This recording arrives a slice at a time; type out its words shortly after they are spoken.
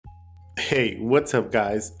Hey, what's up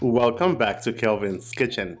guys? Welcome back to Kelvin's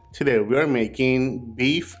Kitchen. Today we are making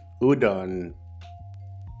beef udon.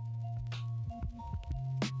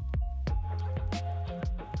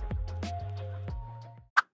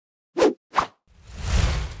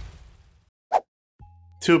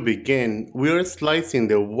 To begin, we are slicing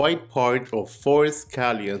the white part of 4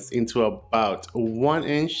 scallions into about 1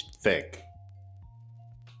 inch thick.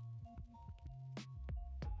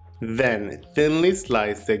 Then thinly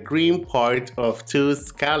slice the green part of 2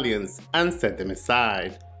 scallions and set them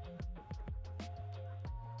aside.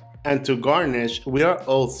 And to garnish, we are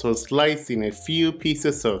also slicing a few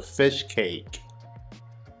pieces of fish cake.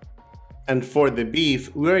 And for the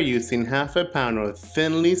beef, we are using half a pound of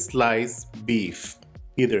thinly sliced beef.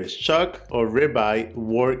 Either chuck or ribeye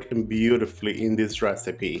work beautifully in this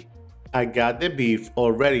recipe. I got the beef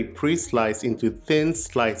already pre-sliced into thin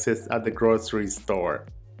slices at the grocery store.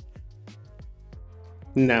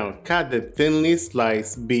 Now cut the thinly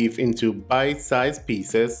sliced beef into bite-sized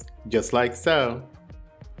pieces, just like so.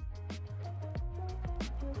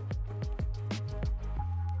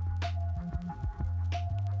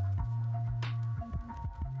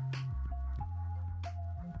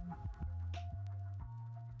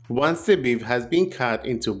 Once the beef has been cut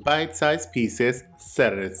into bite-sized pieces,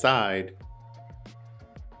 set it aside.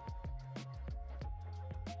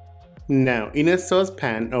 Now, in a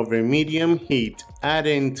saucepan over medium heat, add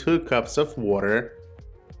in 2 cups of water,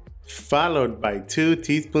 followed by 2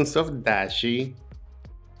 teaspoons of dashi,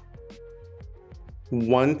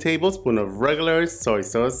 1 tablespoon of regular soy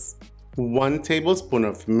sauce, 1 tablespoon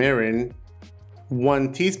of mirin,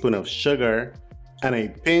 1 teaspoon of sugar, and a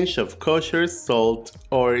pinch of kosher salt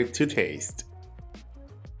or to taste.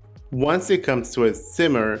 Once it comes to a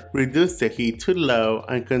simmer, reduce the heat to low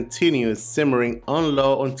and continue simmering on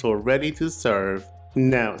low until ready to serve.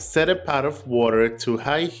 Now set a pot of water to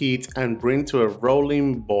high heat and bring to a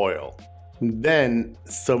rolling boil. Then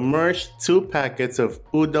submerge 2 packets of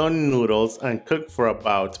udon noodles and cook for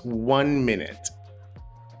about 1 minute.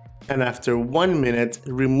 And after 1 minute,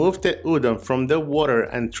 remove the udon from the water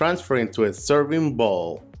and transfer into a serving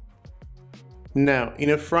bowl. Now,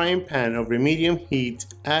 in a frying pan over medium heat,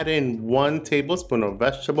 add in 1 tablespoon of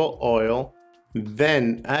vegetable oil,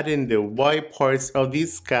 then add in the white parts of the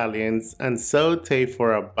scallions and saute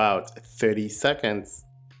for about 30 seconds.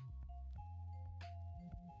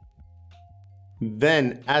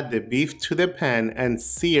 Then add the beef to the pan and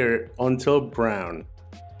sear until brown.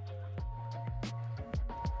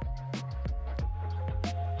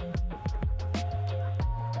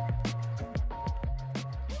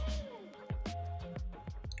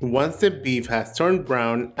 Once the beef has turned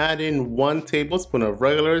brown, add in 1 tablespoon of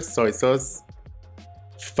regular soy sauce,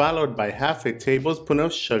 followed by half a tablespoon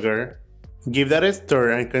of sugar. Give that a stir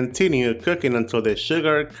and continue cooking until the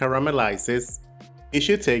sugar caramelizes. It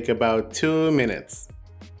should take about 2 minutes.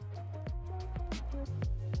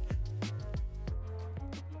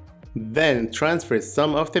 Then transfer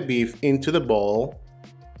some of the beef into the bowl.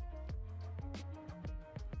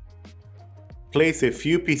 Place a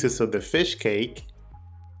few pieces of the fish cake.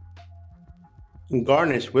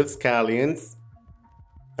 Garnish with scallions,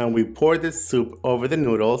 and we pour the soup over the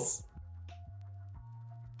noodles.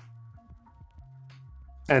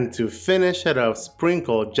 And to finish it off,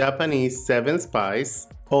 sprinkle Japanese 7 spice,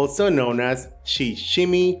 also known as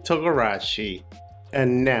Shishimi Togarashi.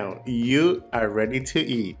 And now you are ready to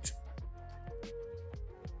eat.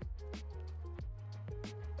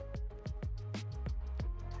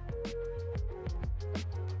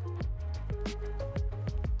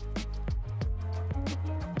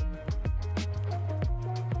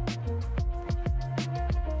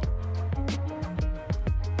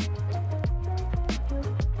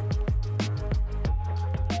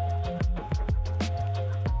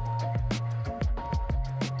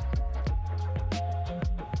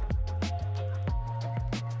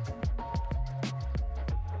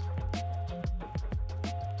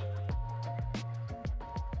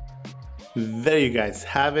 There you guys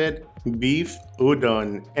have it, beef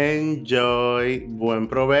udon. Enjoy, buen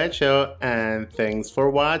provecho, and thanks for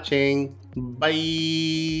watching.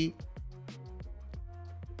 Bye!